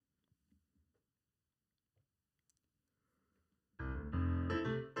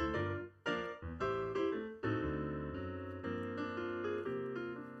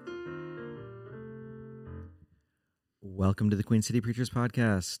Welcome to the Queen City Preachers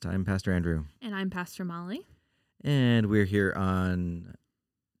Podcast. I'm Pastor Andrew. And I'm Pastor Molly. And we're here on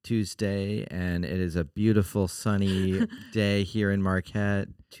Tuesday, and it is a beautiful sunny day here in Marquette.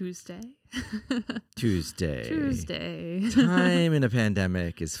 Tuesday. Time in a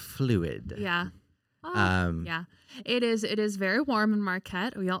pandemic is fluid. Yeah. Yeah. It is very warm in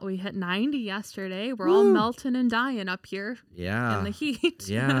Marquette. We hit 90 yesterday. We're all melting and dying up here. Yeah. In the heat.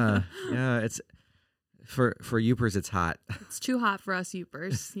 Yeah. It's for Yoopers, it's hot. It's too hot for us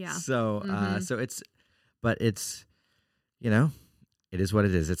Yoopers. Yeah. So it's it is what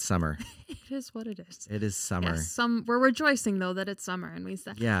it is. It's summer. It is what it is. It is summer. Yes, we're rejoicing though that it's summer, and we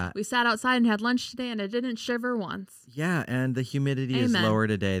sat outside and had lunch today, and it didn't shiver once. Yeah, and the humidity is lower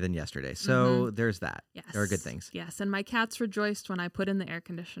today than yesterday, so there's that. Yes, there are good things. Yes, and my cats rejoiced when I put in the air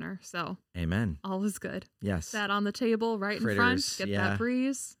conditioner. So amen. All is good. Yes. Sat on the table right in front, get that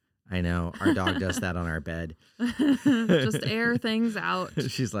breeze. I know. Our dog does that on our bed. Just air things out.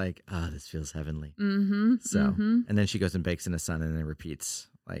 She's like, oh, this feels heavenly. Mm-hmm. So, and then she goes and bakes in the sun and then repeats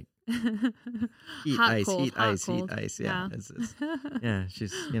like heat, hot, ice, cold, heat, hot, ice, cold. heat, ice. Yeah. Yeah.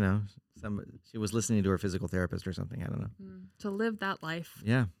 She's, she was listening to her physical therapist or something. I don't know. To live that life.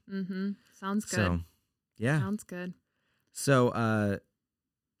 Yeah. Mm-hmm. Sounds good. So, yeah. Sounds good. So,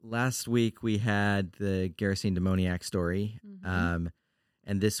 last week we had the Gerasene demoniac story. Mm-hmm.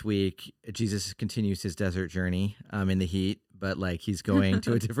 And this week, Jesus continues his desert journey in the heat, but like he's going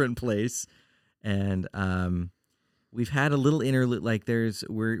to a different place. And we've had a little interlude, like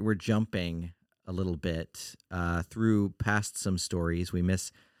we're jumping a little bit through past some stories. We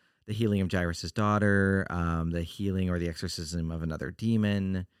miss the healing of Jairus' daughter, the healing or the exorcism of another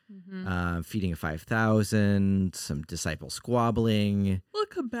demon, feeding of 5,000, some disciple squabbling. We'll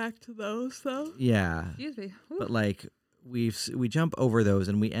come back to those, though. Yeah. Excuse me. Ooh. But like we jump over those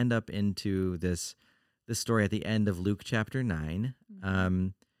and we end up into this story at the end of Luke chapter 9.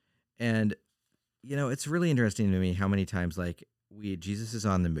 And it's really interesting to me how many times like Jesus is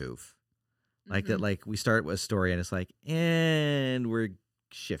on the move. Like that, like we start with a story and it's like, and we're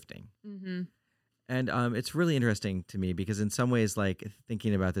shifting. And it's really interesting to me because in some ways, like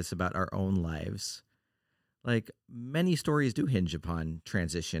thinking about this about our own lives, like many stories do hinge upon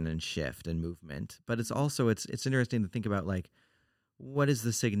transition and shift and movement, but it's also it's interesting to think about like what is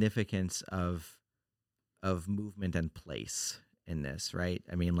the significance of movement and place in this, right?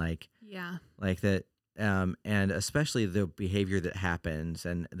 I mean, like that, and especially the behavior that happens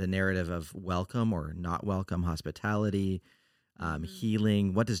and the narrative of welcome or not welcome, hospitality,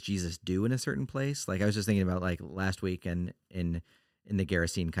 healing. What does Jesus do in a certain place? Like I was just thinking about like last week and in the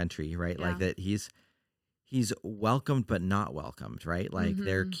Gerasene country, right? Yeah. Like that he's welcomed but not welcomed, right? Like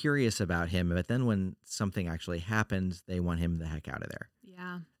they're curious about him, but then when something actually happens, they want him the heck out of there.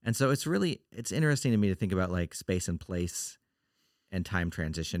 Yeah. And so it's interesting to me to think about like space and place and time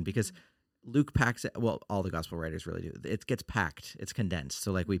transition because Luke packs it. Well, all the gospel writers really do. It gets packed. It's condensed.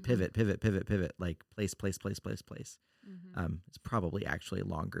 So like we pivot, like place. It's probably actually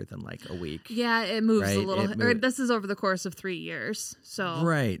longer than like a week. Yeah, it moves right? a little. This is over the course of 3 years. So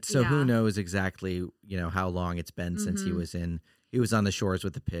right. So who knows exactly, how long it's been since he was on the shores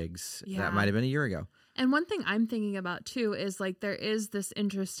with the pigs. Yeah. That might have been a year ago. And one thing I'm thinking about too is like there is this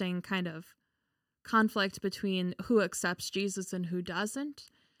interesting kind of conflict between who accepts Jesus and who doesn't.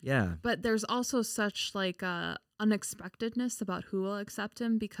 Yeah. But there's also such like unexpectedness about who will accept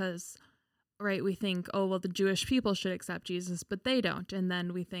him because, right, we think, oh, well, the Jewish people should accept Jesus, but they don't. And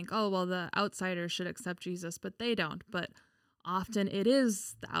then we think, oh, well, the outsiders should accept Jesus, but they don't. But often it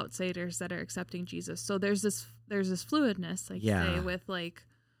is the outsiders that are accepting Jesus. So there's this fluidness, like you say, with like,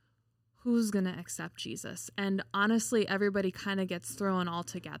 who's going to accept Jesus? And honestly, everybody kind of gets thrown all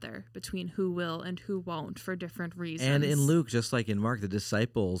together between who will and who won't for different reasons. And in Luke, just like in Mark, the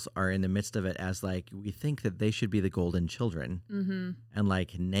disciples are in the midst of it as like, we think that they should be the golden children and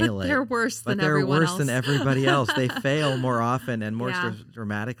like nail it. They're worse than they're everyone worse else. than everybody else. They fail more often and more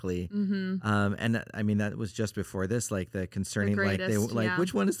dramatically. And I mean, that was just before this, like the concerning,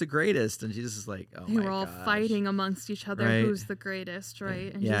 which one is the greatest? And Jesus is like, oh my gosh. They were all fighting amongst each other. Right. Who's the greatest,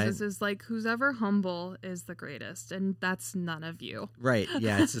 right? And Jesus is like, who's ever humble is the greatest, and that's none of you. Right.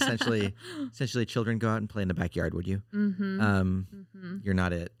 Yeah. It's essentially children go out and play in the backyard. Would you? You're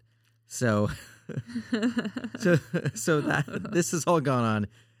not it. So that this has all gone on,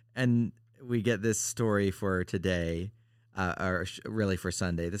 and we get this story for today, or really for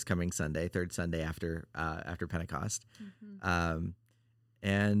Sunday, this coming Sunday, third Sunday after Pentecost.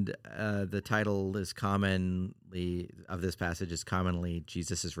 And the title is commonly of this passage is commonly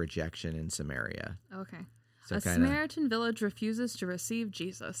Jesus' rejection in Samaria. Okay. So a Samaritan village refuses to receive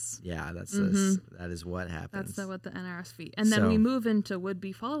Jesus. Yeah, that is what happens. That's what the NRSV. And then we move into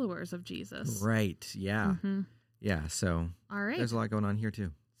would-be followers of Jesus. Right, yeah. Yeah, so all right. There's a lot going on here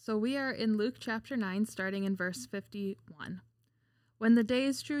too. So we are in Luke chapter 9, starting in verse 51. When the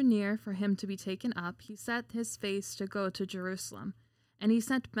days drew near for him to be taken up, he set his face to go to Jerusalem, and he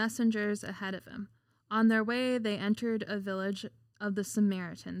sent messengers ahead of him. On their way, they entered a village of the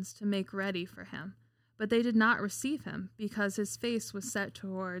Samaritans to make ready for him. But they did not receive him, because his face was set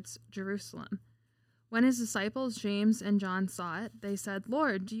towards Jerusalem. When his disciples James and John saw it, they said,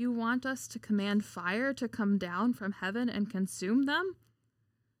 "Lord, do you want us to command fire to come down from heaven and consume them?"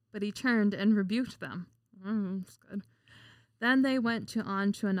 But he turned and rebuked them. That's good. Then they went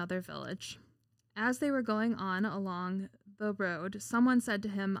on to another village. As they were going on along the road, someone said to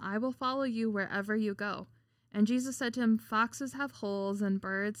him, "I will follow you wherever you go." And Jesus said to him, "Foxes have holes and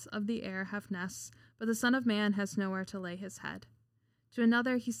birds of the air have nests, but the Son of Man has nowhere to lay his head." To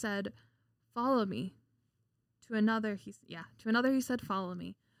another he said, "Follow me." To another he said, "Follow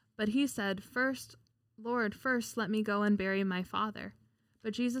me." But he said, "Lord, first let me go and bury my father."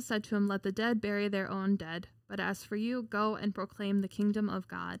 But Jesus said to him, "Let the dead bury their own dead. But as for you, go and proclaim the kingdom of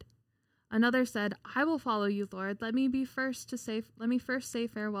God." Another said, "I will follow you, Lord. Let me first say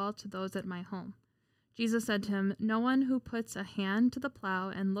farewell to those at my home." Jesus said to him, "No one who puts a hand to the plow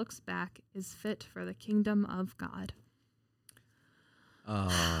and looks back is fit for the kingdom of God."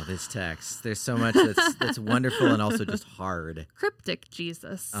 Oh, this text. There's so much that's wonderful and also just hard. Cryptic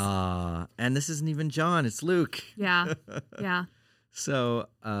Jesus. And this isn't even John, it's Luke. Yeah. So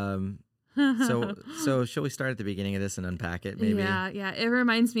shall we start at the beginning of this and unpack it maybe? Yeah. It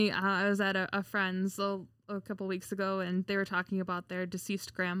reminds me, I was at a friend's a couple weeks ago, and they were talking about their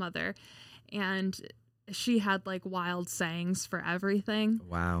deceased grandmother, and she had like wild sayings for everything.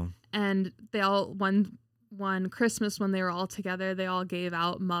 Wow. And they all, one Christmas when they were all together, they all gave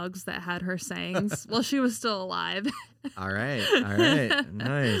out mugs that had her sayings while she was still alive. All right.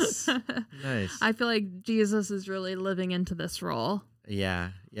 Nice. I feel like Jesus is really living into this role.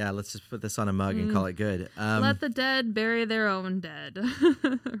 Yeah. Let's just put this on a mug and call it good. Let the dead bury their own dead.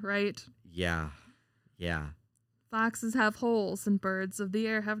 Right? Yeah. Foxes have holes and birds of the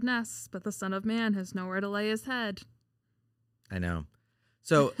air have nests, but the Son of Man has nowhere to lay his head. I know.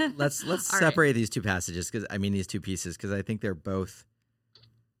 So let's separate these two passages, these two pieces, because I think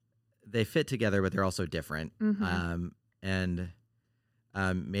they fit together, but they're also different. And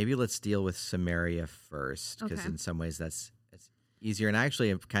maybe let's deal with Samaria first, because in some ways that's easier. And I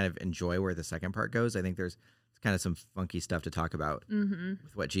actually kind of enjoy where the second part goes. I think there's kind of some funky stuff to talk about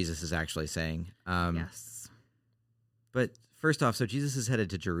with what Jesus is actually saying. Yes. But first off, so Jesus is headed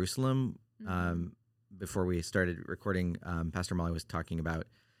to Jerusalem. Before we started recording, Pastor Molly was talking about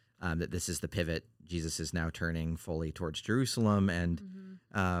that this is the pivot. Jesus is now turning fully towards Jerusalem, and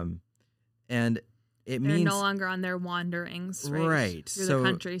it means they're no longer on their wanderings, right? Through the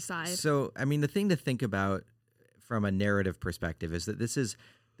countryside. So, the thing to think about from a narrative perspective is that this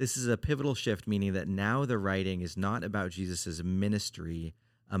is a pivotal shift, meaning that now the writing is not about Jesus's ministry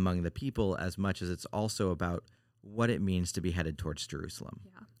among the people as much as it's also about what it means to be headed towards Jerusalem.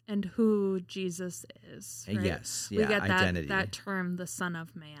 Yeah. And who Jesus is. Right? Yes. We get that term, the Son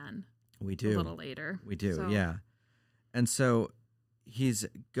of Man. We do. A little later. We do, yeah. And so he's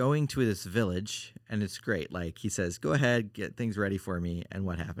going to this village, and it's great. Like, he says, "Go ahead, get things ready for me." And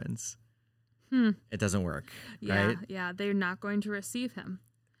what happens? It doesn't work, right? Yeah, they're not going to receive him.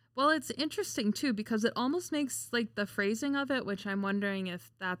 Well, it's interesting, too, because it almost makes, like, the phrasing of it, which I'm wondering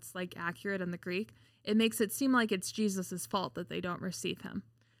if that's, like, accurate in the Greek, it makes it seem like it's Jesus' fault that they don't receive him.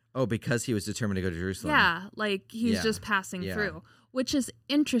 Oh, because he was determined to go to Jerusalem. Yeah, like he's just passing through, which is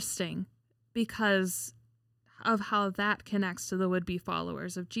interesting because of how that connects to the would-be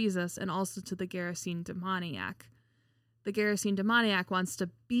followers of Jesus and also to the Gerasene demoniac. The Gerasene demoniac wants to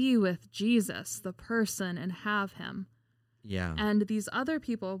be with Jesus, the person, and have him. Yeah. And these other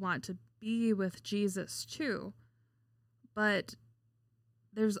people want to be with Jesus too. But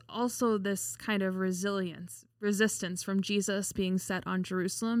there's also this kind of resistance from Jesus being set on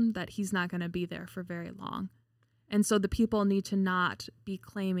Jerusalem that he's not going to be there for very long. And so the people need to not be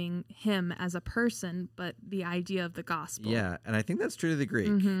claiming him as a person, but the idea of the gospel. Yeah, and I think that's true to the Greek.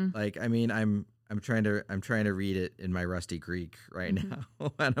 Like, I'm trying to read it in my rusty Greek right now,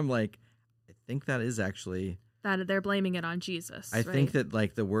 and I'm like, I think that is actually that they're blaming it on Jesus. I think that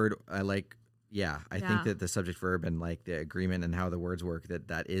like the word I think that the subject verb and like the agreement and how the words work,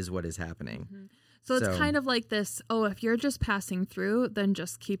 that is what is happening. So it's kind of like this, if you're just passing through, then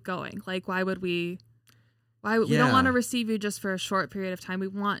just keep going. Like, why would we Why we don't want to Yeah. receive you just for a short period of time. We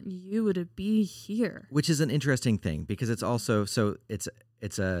want you to be here. Which is an interesting thing because it's also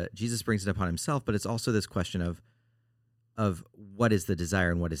it's a Jesus brings it upon himself, but it's also this question of what is the desire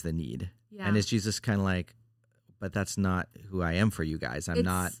and what is the need. Yeah. And is Jesus kind of like, but that's not who I am for you guys. I'm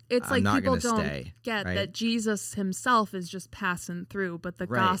not like not people going to don't stay. get right? that Jesus himself is just passing through, but the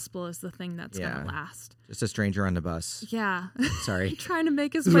Right. gospel is the thing that's going Yeah. to last. Just a stranger on the bus. Yeah. Sorry. Trying to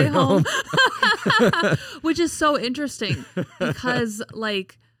make his way home. Which is so interesting because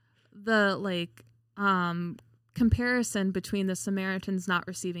the comparison between the Samaritans not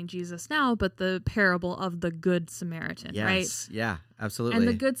receiving Jesus now, but the parable of the Good Samaritan, right? Yes. Yeah, absolutely. And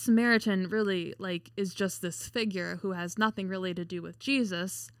the Good Samaritan really is just this figure who has nothing really to do with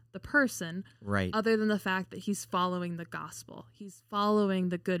Jesus, the person, right. other than the fact that he's following the gospel. He's following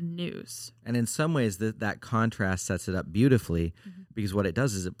the good news. And in some ways, that contrast sets it up beautifully because what it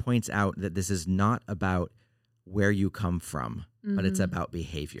does is it points out that this is not about where you come from, but it's about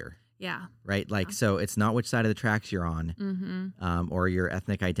behavior. Yeah. Right? So it's not which side of the tracks you're on or your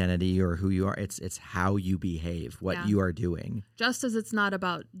ethnic identity or who you are. It's how you behave, what you are doing. Just as it's not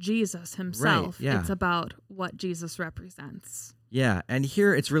about Jesus himself, Right, yeah. it's about what Jesus represents. Yeah. And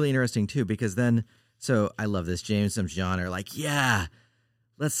here it's really interesting too because then, so I love this. James and John are like, yeah,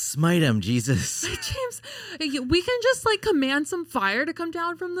 let's smite him, Jesus. James, we can just command some fire to come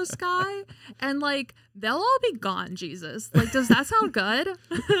down from the sky and they'll all be gone, Jesus. Does that sound good?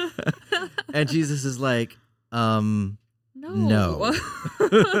 And Jesus is like, no. No.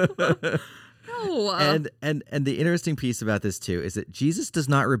 And the interesting piece about this too is that Jesus does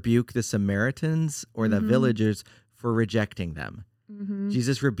not rebuke the Samaritans or the villagers for rejecting them.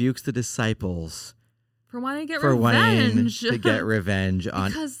 Jesus rebukes the disciples for wanting to get for wanting revenge. to get revenge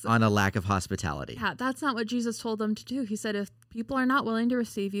Because- on a lack of hospitality. Yeah, that's not what Jesus told them to do. He said, if people are not willing to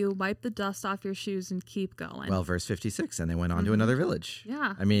receive you, wipe the dust off your shoes and keep going. Well, verse 56, and they went on to another village.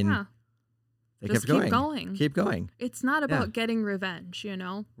 Yeah. I mean, yeah. they Just kept going. keep going. Keep going. It's not about getting revenge,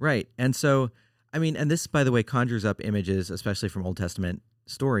 Right. And so, I mean, and this, by the way, conjures up images, especially from Old Testament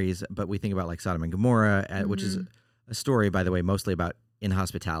stories, but we think about Sodom and Gomorrah, which is a story, by the way, mostly about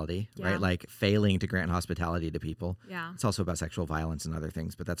inhospitality, Yeah. right? Failing to grant hospitality to people. Yeah. It's also about sexual violence and other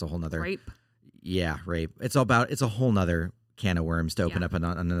things, but that's a whole nother. Rape. Yeah, rape. It's a whole nother can of worms to open up on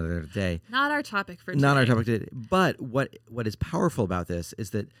another day. Not our topic for today. Not our topic today. But what is powerful about this is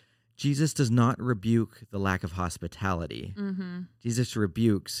that Jesus does not rebuke the lack of hospitality. Jesus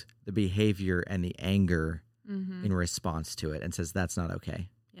rebukes the behavior and the anger in response to it and says that's not okay.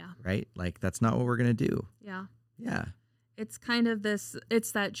 Yeah. Right? That's not what we're going to do. Yeah. Yeah. It's kind of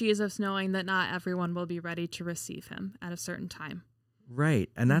it's that Jesus knowing that not everyone will be ready to receive him at a certain time. Right.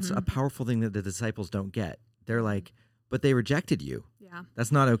 And that's a powerful thing that the disciples don't get. They're like, but they rejected you. Yeah.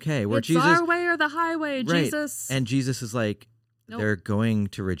 That's not okay. Where It's Jesus, our way or the highway, right. Jesus. And Jesus is like, Nope. they're going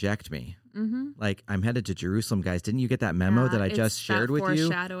to reject me. I'm headed to Jerusalem, guys. Didn't you get that memo that I just shared with you?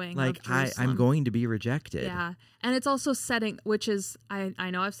 Foreshadowing of I'm Jerusalem. going to be rejected. Yeah. And it's also setting, which is, I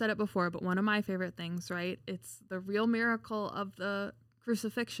know I've said it before, but one of my favorite things, right? It's the real miracle of the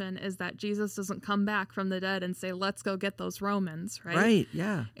crucifixion is that Jesus doesn't come back from the dead and say, let's go get those Romans, right? Right.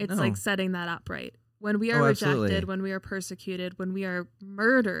 Yeah. It's No. setting that up, right? When we are absolutely. rejected, when we are persecuted, when we are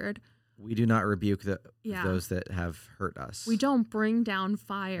murdered, We do not rebuke Yeah. those that have hurt us. we don't bring down or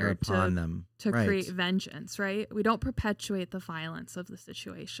fire upon them. to Right. create vengeance, right? We don't perpetuate the violence of the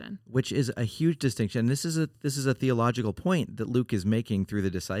situation. Which is a huge distinction. This is a theological point that Luke is making through the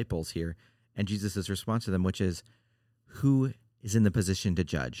disciples here and Jesus' response to them, which is who is in the position to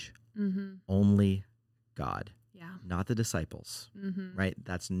judge? Only God, Yeah. not the disciples. Right?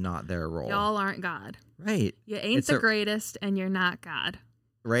 That's not their role. Y'all aren't God. Right. You ain't It's the a- greatest and you're not God.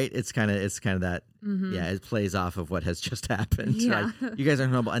 Right? It's kind of that. Yeah, it plays off of what has just happened. Yeah. Right? You guys are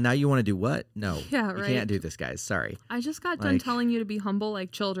humble, and now you want to do what? No, Yeah, you right. can't do this, guys. Sorry. I just got done telling you to be humble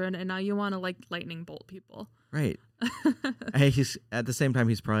like children, and now you want to lightning bolt people. Right. Hey, he's at the same time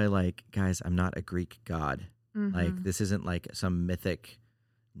he's probably like, guys, I'm not a Greek god. This isn't some mythic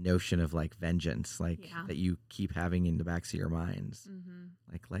notion of vengeance that you keep having in the backs of your minds.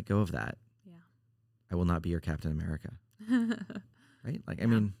 Let go of that. Yeah. I will not be your Captain America. Right? I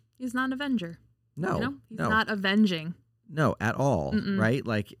mean, he's not an avenger. no, He's no. not avenging. No, at all. Right?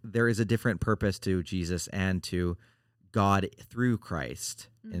 There is a different purpose to Jesus and to God through Christ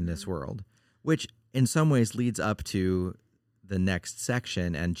in this world, which in some ways leads up to the next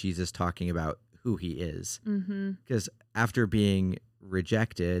section and Jesus talking about who he is. Because after being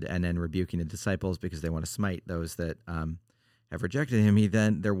rejected and then rebuking the disciples because they want to smite those that have rejected him,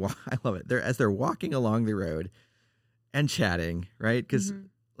 I love it. As they're walking along the road and chatting, right? Because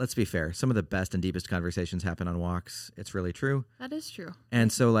let's be fair. Some of the best and deepest conversations happen on walks. It's really true. That is true.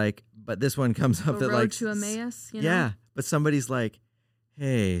 And so like, but this one comes up The that road like, to Emmaus, you know? yeah, but somebody's like,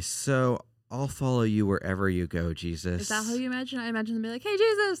 hey, so I'll follow you wherever you go, Jesus. Is that how you imagine? I imagine them be like, hey,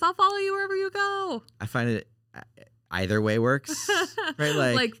 Jesus, I'll follow you wherever you go. I find it either way works, right?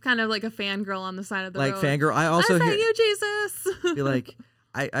 Like kind of like a fangirl on the side of the road. Like fangirl. I also I hear you, Jesus. be like,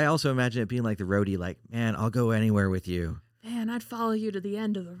 I also imagine it being like the roadie, like, man, I'll go anywhere with you. Man, I'd follow you to the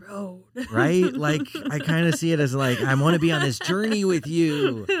end of the road. Right? Like, I kind of see it as like, I want to be on this journey with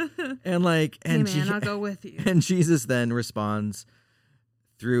you. And like, and hey man, I'll go with you. And Jesus then responds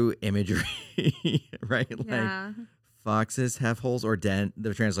through imagery, right? Yeah. Like, foxes have holes, or den.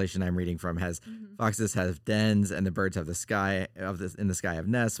 The translation I'm reading from has foxes have dens, and the birds have the sky in the sky have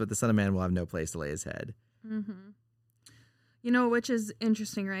nests, but the Son of Man will have no place to lay his head. Mm-hmm. You know, which is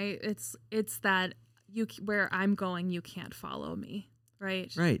interesting, right? It's that where I'm going, you can't follow me,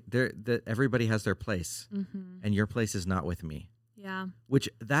 right? Right. Everybody has their place, and your place is not with me. Yeah. Which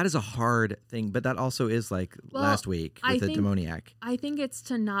that is a hard thing, but that also is like last week with the demoniac. I think it's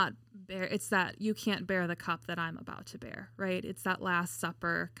to not bear. It's that you can't bear the cup that I'm about to bear, right? It's that Last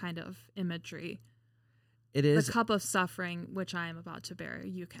Supper kind of imagery. It is the cup of suffering which I am about to bear.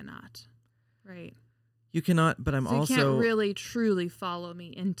 You cannot, right? You cannot, but you can't really truly follow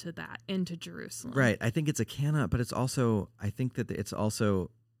me into Jerusalem. Right. I think it's a cannot, but it's also, I think that it's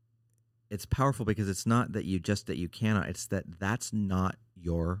powerful because it's not that you cannot, it's that that's not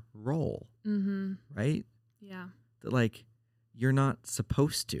your role. Mm-hmm. Right? Yeah. That like, you're not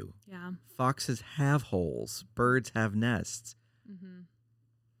supposed to. Yeah. Foxes have holes. Birds have nests. Mm-hmm.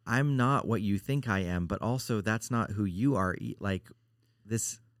 I'm not what you think I am, but also that's not who you are. Like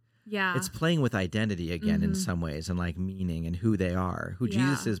this. Yeah. It's playing with identity again in some ways, and like meaning and who they are, who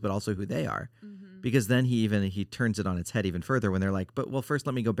Jesus is, but also who they are. Mm-hmm. Because then he turns it on its head even further when they're like, well, first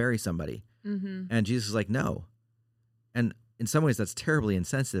let me go bury somebody. Mm-hmm. And Jesus is like, no. And in some ways that's terribly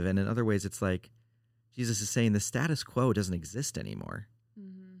insensitive. And in other ways it's like, Jesus is saying the status quo doesn't exist anymore.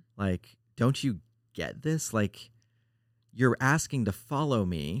 Mm-hmm. Like, don't you get this? Like, you're asking to follow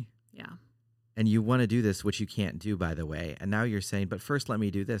me. Yeah. And you want to do this, which you can't do, by the way. And now you're saying, but first let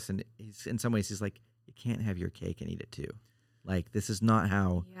me do this. And in some ways, he's like, you can't have your cake and eat it too. Like, this is not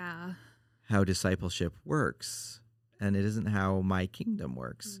how discipleship works. And it isn't how my kingdom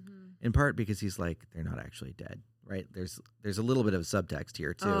works. Mm-hmm. In part because he's like, they're not actually dead, right? There's a little bit of subtext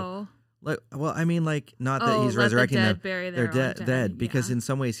here too. Oh. Like, well, I mean, like, not that he's resurrecting the them. Dead bury they're dead. Dead. Because in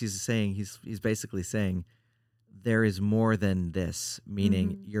some ways he's basically saying, there is more than this,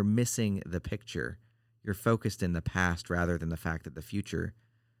 meaning you're missing the picture. You're focused in the past rather than the fact that the future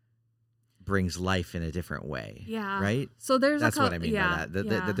brings life in a different way. Yeah. Right? So that's what I mean by that.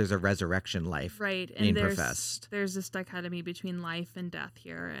 That there's a resurrection life being professed. There's this dichotomy between life and death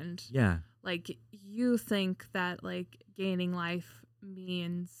here. And like you think that like gaining life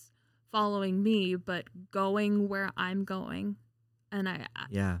means following me, but going where I'm going. And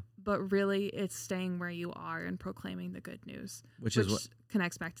but really, it's staying where you are and proclaiming the good news, which is what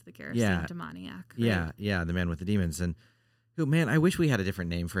connects back to the Gerasene demoniac. Right? Yeah, the man with the demons. And who, man, I wish we had a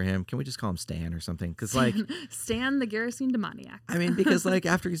different name for him. Can we just call him Stan or something? Because like Stan, the Gerasene demoniac. I mean, because like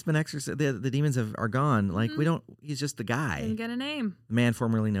after he's been exorcised, the demons are gone. Like we don't. He's just the guy. Didn't get a name. The man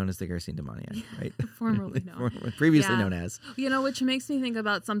formerly known as the Gerasene demoniac, right? Formerly known, previously known as. You know, which makes me think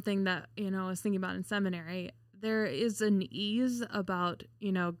about something that I was thinking about in seminary. There is an ease about,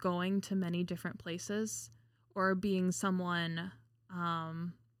 going to many different places or being someone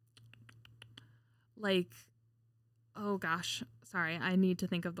like, oh gosh, sorry, I need to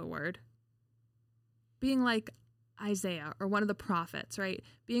think of the word. Being like Isaiah or one of the prophets, right?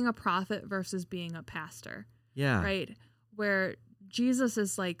 Being a prophet versus being a pastor. Yeah. Right? Where Jesus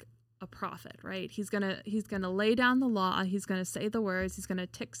is like a prophet, right? He's going to lay down the law, he's going to say the words, he's going to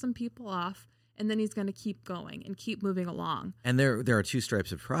tick some people off. And then he's going to keep going and keep moving along. And there are two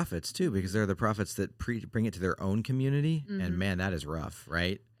stripes of prophets, too, because there are the prophets that bring it to their own community. Mm-hmm. And, man, that is rough,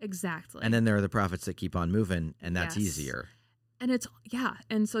 right? Exactly. And then there are the prophets that keep on moving, and that's easier. And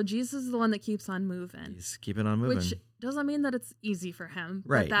and so Jesus is the one that keeps on moving. He's keeping on moving. Which doesn't mean that it's easy for him.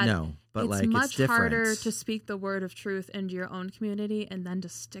 Right, but it's much it's harder to speak the word of truth into your own community and then to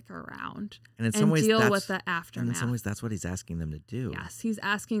stick around and in some ways deal with the aftermath. And in some ways, that's what he's asking them to do. Yes, he's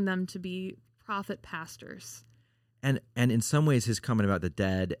asking them to be prophet pastors. And in some ways, his comment about the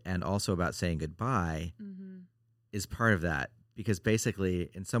dead and also about saying goodbye is part of that. Because basically,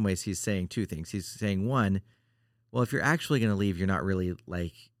 in some ways, he's saying two things. He's saying, one, well, if you're actually going to leave, you're not really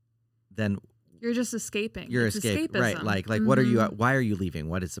like, then you're just escaping. You're escaping, right? Like what are you? Why are you leaving?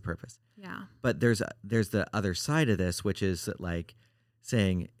 What is the purpose? Yeah. But there's the other side of this, which is that like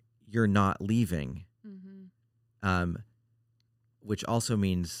saying you're not leaving, Mm-hmm. which also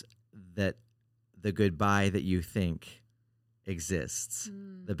means that the goodbye that you think exists,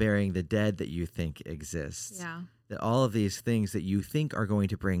 the burying the dead that you think exists, Yeah. that all of these things that you think are going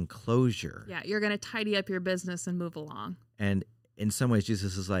to bring closure. Yeah, you're going to tidy up your business and move along. And in some ways,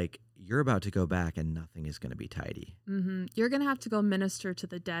 Jesus is like, you're about to go back and nothing is going to be tidy. Mm-hmm. You're going to have to go minister to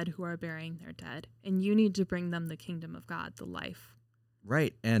the dead who are burying their dead. And you need to bring them the kingdom of God, the life.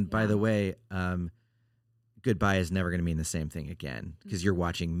 Right. And by Yeah. the way, goodbye is never going to mean the same thing again because you're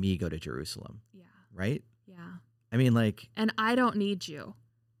watching me go to Jerusalem. Yeah. Right? Yeah. I mean, like... And I don't need you.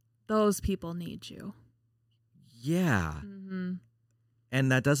 Those people need you. Yeah. Mm-hmm.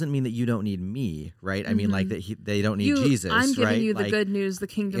 And that doesn't mean that you don't need me, right? I mean, like that they don't need Jesus, I'm giving right? you the like, good news, the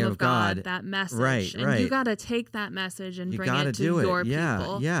kingdom of God, that message. Right, and right. you got to take that message and bring it to your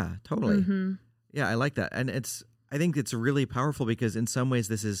people. Yeah, totally. Mm-hmm. Yeah, I like that. And I think it's really powerful because in some ways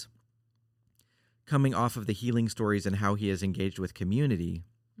this is coming off of the healing stories and how he has engaged with community.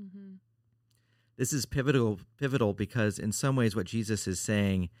 Mm-hmm. This is pivotal because in some ways what Jesus is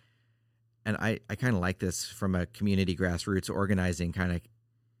saying, and I kind of like this from a community grassroots organizing kind of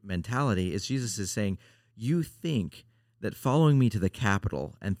mentality, is Jesus is saying, you think that following me to the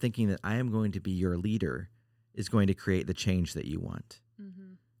Capitol and thinking that I am going to be your leader is going to create the change that you want.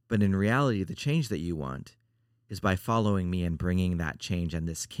 Mm-hmm. But in reality, the change that you want is by following me and bringing that change and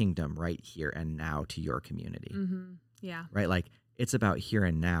this kingdom right here and now to your community. Mm-hmm. Yeah. Right? Like, it's about here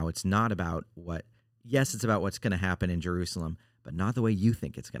and now. It's not about it's about what's going to happen in Jerusalem, but not the way you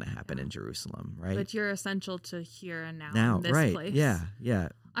think it's going to happen in Jerusalem, right? But you're essential to here and now Now, in this right. place. Yeah, yeah.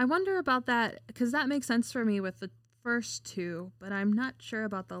 I wonder about that because that makes sense for me with the first two, but I'm not sure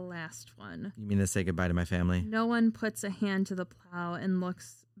about the last one. You mean to say goodbye to my family? No one puts a hand to the plow and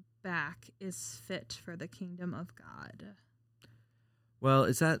looks back is fit for the kingdom of God. Well,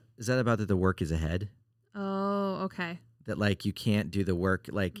 is that about that the work is ahead? Oh, okay. That like you can't do the work,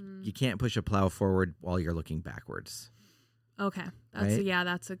 like you can't push a plow forward while you're looking backwards. Okay. Right?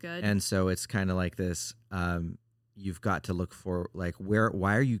 That's a good. And so it's kind of like this, you've got to look for like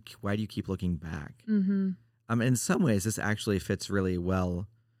why do you keep looking back? Mm-hmm. In some ways this actually fits really well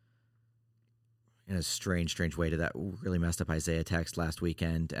in a strange way to that really messed up Isaiah text last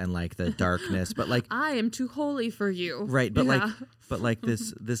weekend and like the darkness, but like I am too holy for you. Right, but like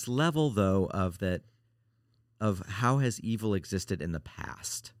this level though of how has evil existed in the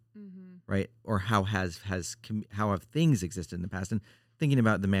past, right? Or how have things existed in the past? And thinking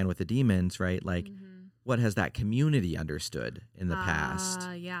about the man with the demons, right? Like, what has that community understood in the past?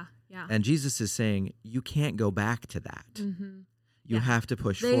 Yeah. And Jesus is saying you can't go back to that. Mm-hmm. You have to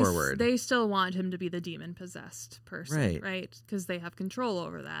push forward. They still want him to be the demon-possessed person, Right? Right? Because they have control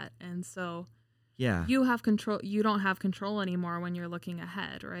over that, and so Yeah, you have control. You don't have control anymore when you're looking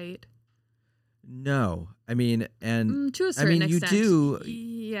ahead, right? no, I mean, and to a certain you extent, do.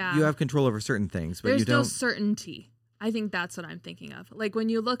 Yeah, You have control over certain things, but there's you don't. no certainty. I think that's what I'm thinking of. Like when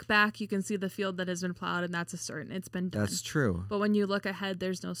you look back, you can see the field that has been plowed, and that's it's been done. That's true. But when you look ahead,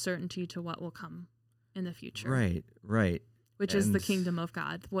 there's no certainty to what will come in the future. Right. Which is the kingdom of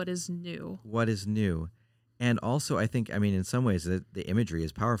God. What is new? And also, I think, in some ways, the imagery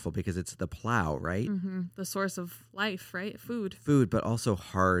is powerful because it's the plow, right? Mm-hmm. The source of life, right? Food, but also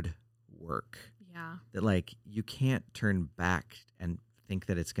hard work. Yeah. That, like, you can't turn back and think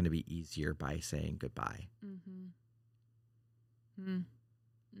that it's going to be easier by saying goodbye. Mm-hmm.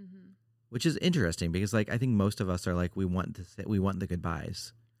 Which is interesting because, like, I think most of us are like, we want the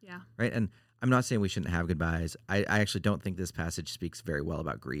goodbyes. Yeah. Right? And I'm not saying we shouldn't have goodbyes. I actually don't think this passage speaks very well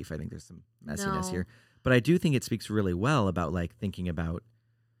about grief. I think there's some messiness here. But I do think it speaks really well about like thinking about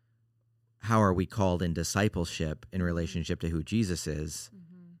how are we called in discipleship in relationship to who Jesus is,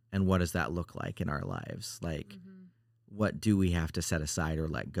 and what does that look like in our lives? Like, what do we have to set aside or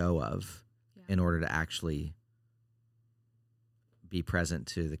let go of in order to actually be present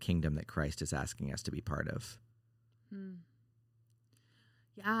to the kingdom that Christ is asking us to be part of?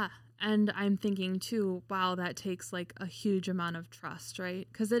 Yeah. And I'm thinking too, wow, that takes like a huge amount of trust, right?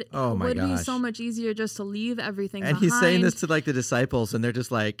 Because it would be so much easier just to leave everything behind. And he's saying this to like the disciples, and they're just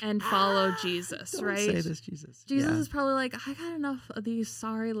like, and follow Jesus, don't right? Say this, Jesus. Jesus is probably like, I got enough of these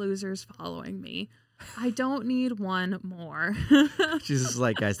sorry losers following me. I don't need one more. Jesus is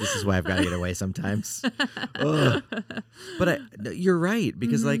like, guys, this is why I've got to get away sometimes. But you're right,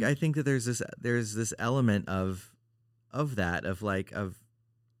 because like I think that there's this element of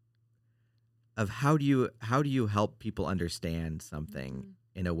how do you help people understand something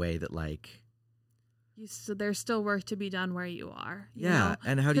in a way that like So there's still work to be done where you are. You Yeah, know?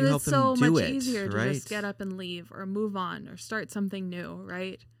 and how do you 'Cause help it's them so do much it, easier to right? just get up and leave or move on or start something new,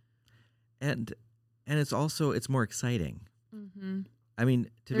 right? And it's also it's more exciting. Mm-hmm. I mean,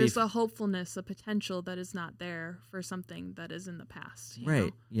 to There's a hopefulness, a potential that is not there for something that is in the past.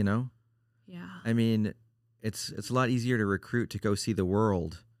 right, Yeah. I mean, it's a lot easier to recruit to go see the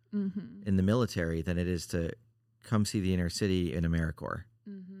world Mm-hmm. in the military than it is to come see the inner city in AmeriCorps,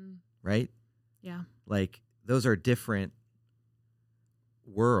 Mm-hmm. right? Yeah. Like those are different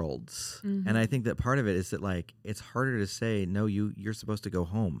worlds. Mm-hmm. And I think that part of it is that like it's harder to say no, you're supposed to go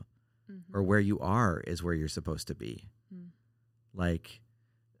home, Mm-hmm. or where you are is where you're supposed to be. Mm. Like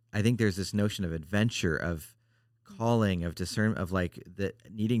I think there's this notion of adventure, of calling, of discernment, of like the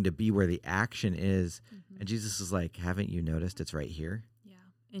needing to be where the action is. Mm-hmm. And Jesus is like, haven't you noticed it's right here Yeah.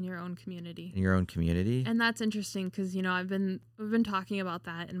 In your own community. in your own community? And that's interesting because, we've been talking about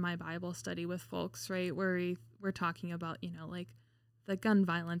that in my Bible study with folks, right? Where we're talking about, like the gun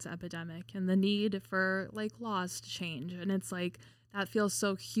violence epidemic and the need for like laws to change. And it's like, that feels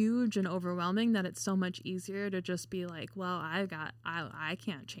so huge and overwhelming that it's so much easier to just be like, well, I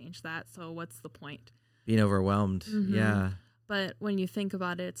can't change that. So what's the point? Being overwhelmed. Mm-hmm. Yeah. But when you think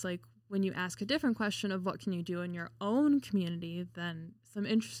about it, it's like when you ask a different question of what can you do in your own community, then some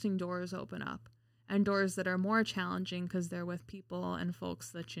interesting doors open up, and doors that are more challenging because they're with people and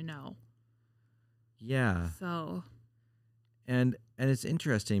folks that you know. Yeah. So. And it's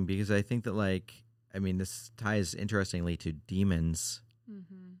interesting because I think that this ties interestingly to demons,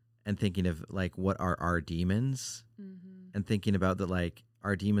 Mm-hmm. and thinking of like, what are our demons? Mm-hmm. And thinking about that, like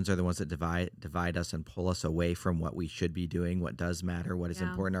our demons are the ones that divide us and pull us away from what we should be doing, what does matter, what is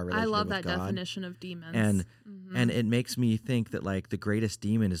important in our relationship I love with that God. definition of demons. And mm-hmm. and it makes me think that like the greatest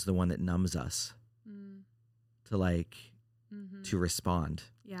demon is the one that numbs us to Mm-hmm. to respond.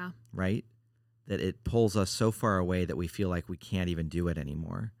 Yeah. Right? That it pulls us so far away that we feel like we can't even do it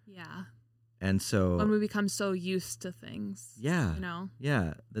anymore. Yeah. And so when we become so used to things. Yeah.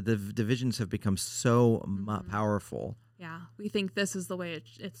 Yeah. The divisions have become so powerful. Yeah. We think this is the way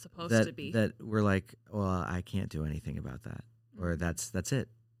it's supposed to be. That we're like, well, I can't do anything about that. Or that's it.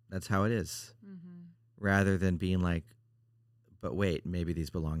 That's how it is. Mm-hmm. Rather than being like, but wait, maybe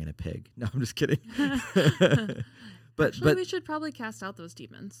these belong in a pig. No, I'm just kidding. But we should probably cast out those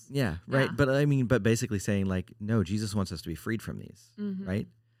demons. Yeah, right. Yeah. But basically saying like, no, Jesus wants us to be freed from these, right?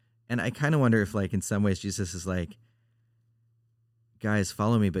 And I kind of wonder if like in some ways Jesus is like, guys,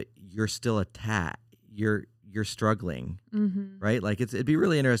 follow me, but you're still you're struggling, right? Like it'd be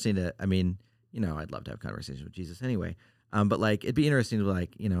really interesting to, I'd love to have conversations with Jesus anyway. But like, it'd be interesting to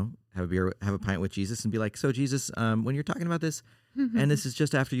like, have a beer, have a pint with Jesus and be like, so Jesus, when you're talking about this, and this is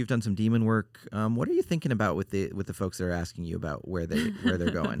just after you've done some demon work, what are you thinking about with the folks that are asking you about where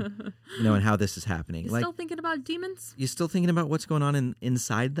they're going, and how this is happening? You still thinking about demons? You still thinking about what's going on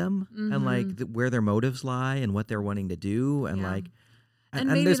inside them, and like where their motives lie and what they're wanting to do, and like, and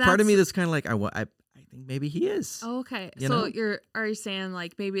there's part of me that's kind of like, I think maybe he is. Oh, okay. Are you saying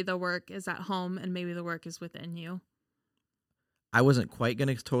like maybe the work is at home and maybe the work is within you? I wasn't quite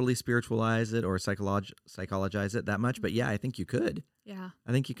going to totally spiritualize it or psychologize it that much, but yeah, I think you could. Yeah.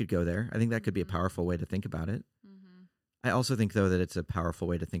 I think you could go there. I think that could be a powerful way to think about it. I also think, though, that it's a powerful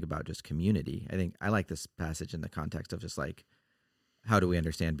way to think about just community. I think I like this passage in the context of just like, how do we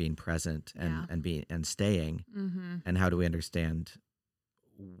understand being present and staying, and how do we understand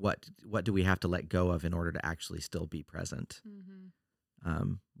what do we have to let go of in order to actually still be present?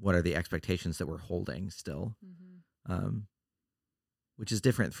 What are the expectations that we're holding still? Which is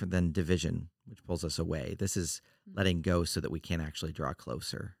different than division, which pulls us away. This is letting go so that we can actually draw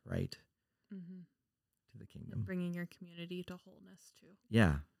closer, right? To the kingdom. And bringing your community to wholeness, too.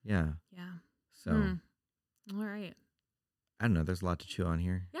 Yeah. So. All right. I don't know. There's a lot to chew on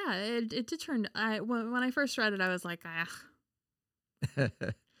here. Yeah, it did turn. When I first read it, I was like,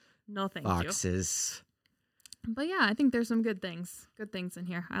 no thank you. Foxes. But yeah, I think there's some good things in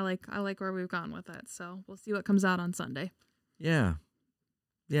here. I like where we've gone with it. So we'll see what comes out on Sunday. Yeah.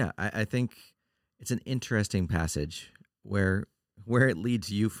 Yeah, I think it's an interesting passage where it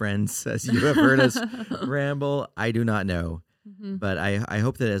leads you, friends, as you have heard us ramble. I do not know, but I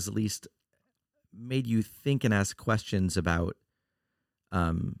hope that has at least made you think and ask questions about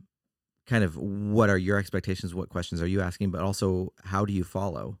kind of what are your expectations, what questions are you asking, but also how do you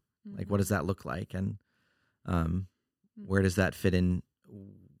follow? Like, what does that look like? And where does that fit in?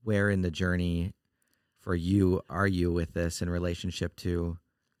 Where in the journey for you are you with this in relationship to?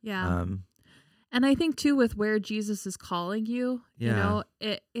 Yeah. And I think too, with where Jesus is calling you,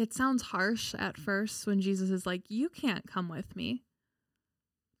 it sounds harsh at first when Jesus is like, you can't come with me.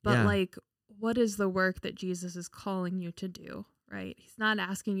 But like, what is the work that Jesus is calling you to do, right? He's not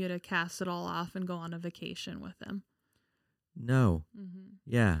asking you to cast it all off and go on a vacation with him. No. Mm-hmm.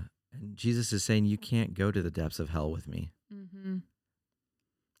 Yeah. And Jesus is saying, you can't go to the depths of hell with me. Mm-hmm.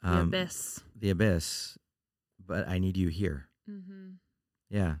 The abyss. The abyss. But I need you here. Mm-hmm.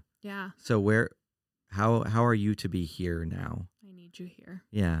 Yeah. Yeah. So how are you to be here now? I need you here.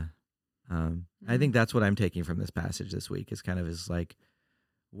 Yeah. I think that's what I'm taking from this passage this week is like,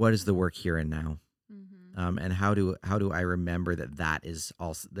 what is the work here and now? Mm-hmm. And how do I remember that is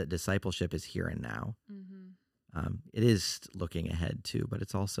also, that discipleship is here and now? Mm-hmm. It is looking ahead too, but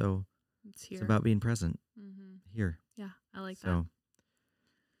it's also, it's about being present here. Yeah. I like that.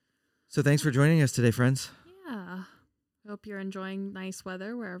 So thanks for joining us today, friends. Yeah. Hope you're enjoying nice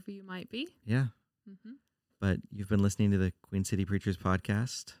weather wherever you might be. Yeah. Mm-hmm. But you've been listening to the Queen City Preachers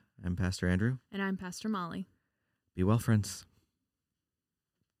podcast. I'm Pastor Andrew. And I'm Pastor Molly. Be well, friends.